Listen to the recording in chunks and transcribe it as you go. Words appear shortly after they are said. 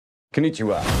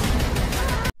Konnichiwa.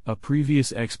 A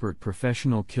previous expert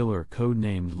professional killer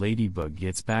codenamed Ladybug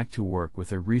gets back to work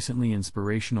with a recently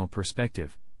inspirational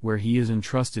perspective, where he is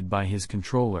entrusted by his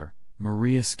controller,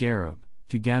 Maria Scarab,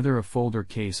 to gather a folder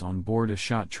case on board a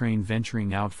shot train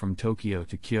venturing out from Tokyo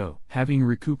to Kyoto. Having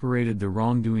recuperated the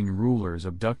wrongdoing ruler's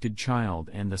abducted child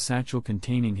and the satchel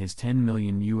containing his $10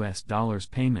 million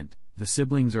payment, the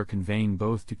siblings are conveying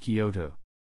both to Kyoto.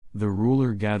 The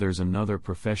ruler gathers another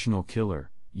professional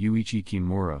killer, Yuichi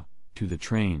Kimura, to the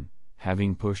train,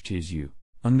 having pushed his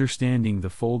understanding the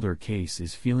folder case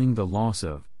is feeling the loss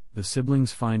of, the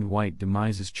siblings find White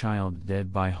Demise's child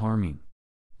dead by harming.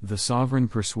 The sovereign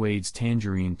persuades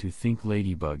Tangerine to think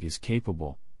Ladybug is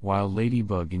capable, while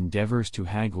Ladybug endeavors to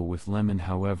haggle with Lemon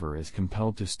however is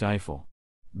compelled to stifle.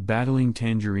 Battling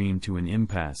Tangerine to an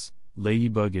impasse,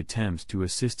 Ladybug attempts to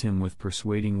assist him with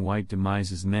persuading White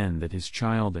Demise's men that his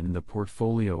child and the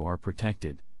portfolio are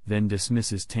protected, then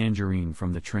dismisses Tangerine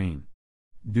from the train.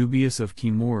 Dubious of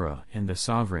Kimura and the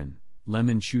sovereign,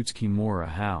 Lemon shoots Kimura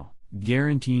how,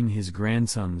 guaranteeing his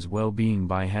grandson's well-being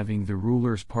by having the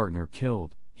ruler's partner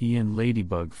killed. He and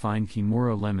Ladybug find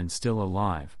Kimura Lemon still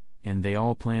alive, and they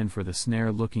all plan for the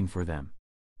snare looking for them.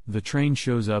 The train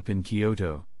shows up in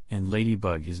Kyoto, and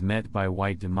Ladybug is met by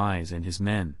White Demise and his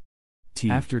men.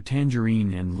 After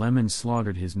Tangerine and Lemon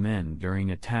slaughtered his men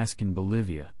during a task in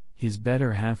Bolivia, his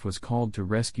better half was called to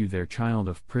rescue their child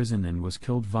of prison and was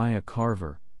killed via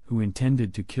Carver, who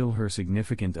intended to kill her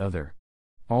significant other.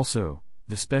 Also,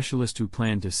 the specialist who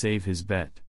planned to save his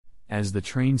bet. As the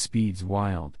train speeds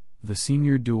wild, the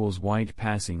senior duels White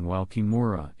passing while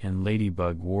Kimura and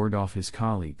Ladybug ward off his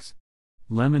colleagues.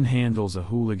 Lemon handles a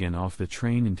hooligan off the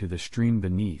train into the stream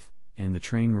beneath, and the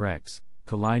train wrecks,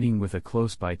 colliding with a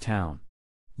close-by town.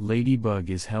 Ladybug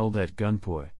is held at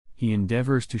gunpoint. He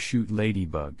endeavors to shoot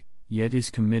Ladybug, yet is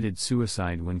committed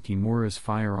suicide when Kimura's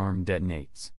firearm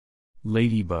detonates.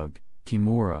 Ladybug,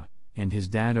 Kimura, and his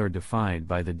dad are defied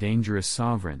by the dangerous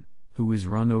sovereign, who is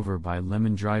run over by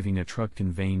Lemon driving a truck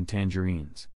conveying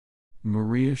tangerines.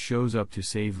 Maria shows up to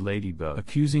save Ladybug,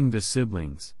 accusing the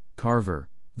siblings, Carver,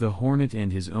 the Hornet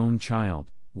and his own child,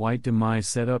 White Demise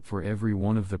set up for every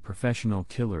one of the professional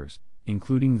killers,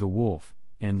 including the wolf,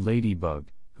 and Ladybug,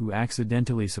 who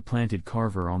accidentally supplanted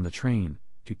Carver on the train,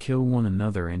 to kill one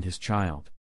another and his child.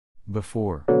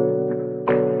 Before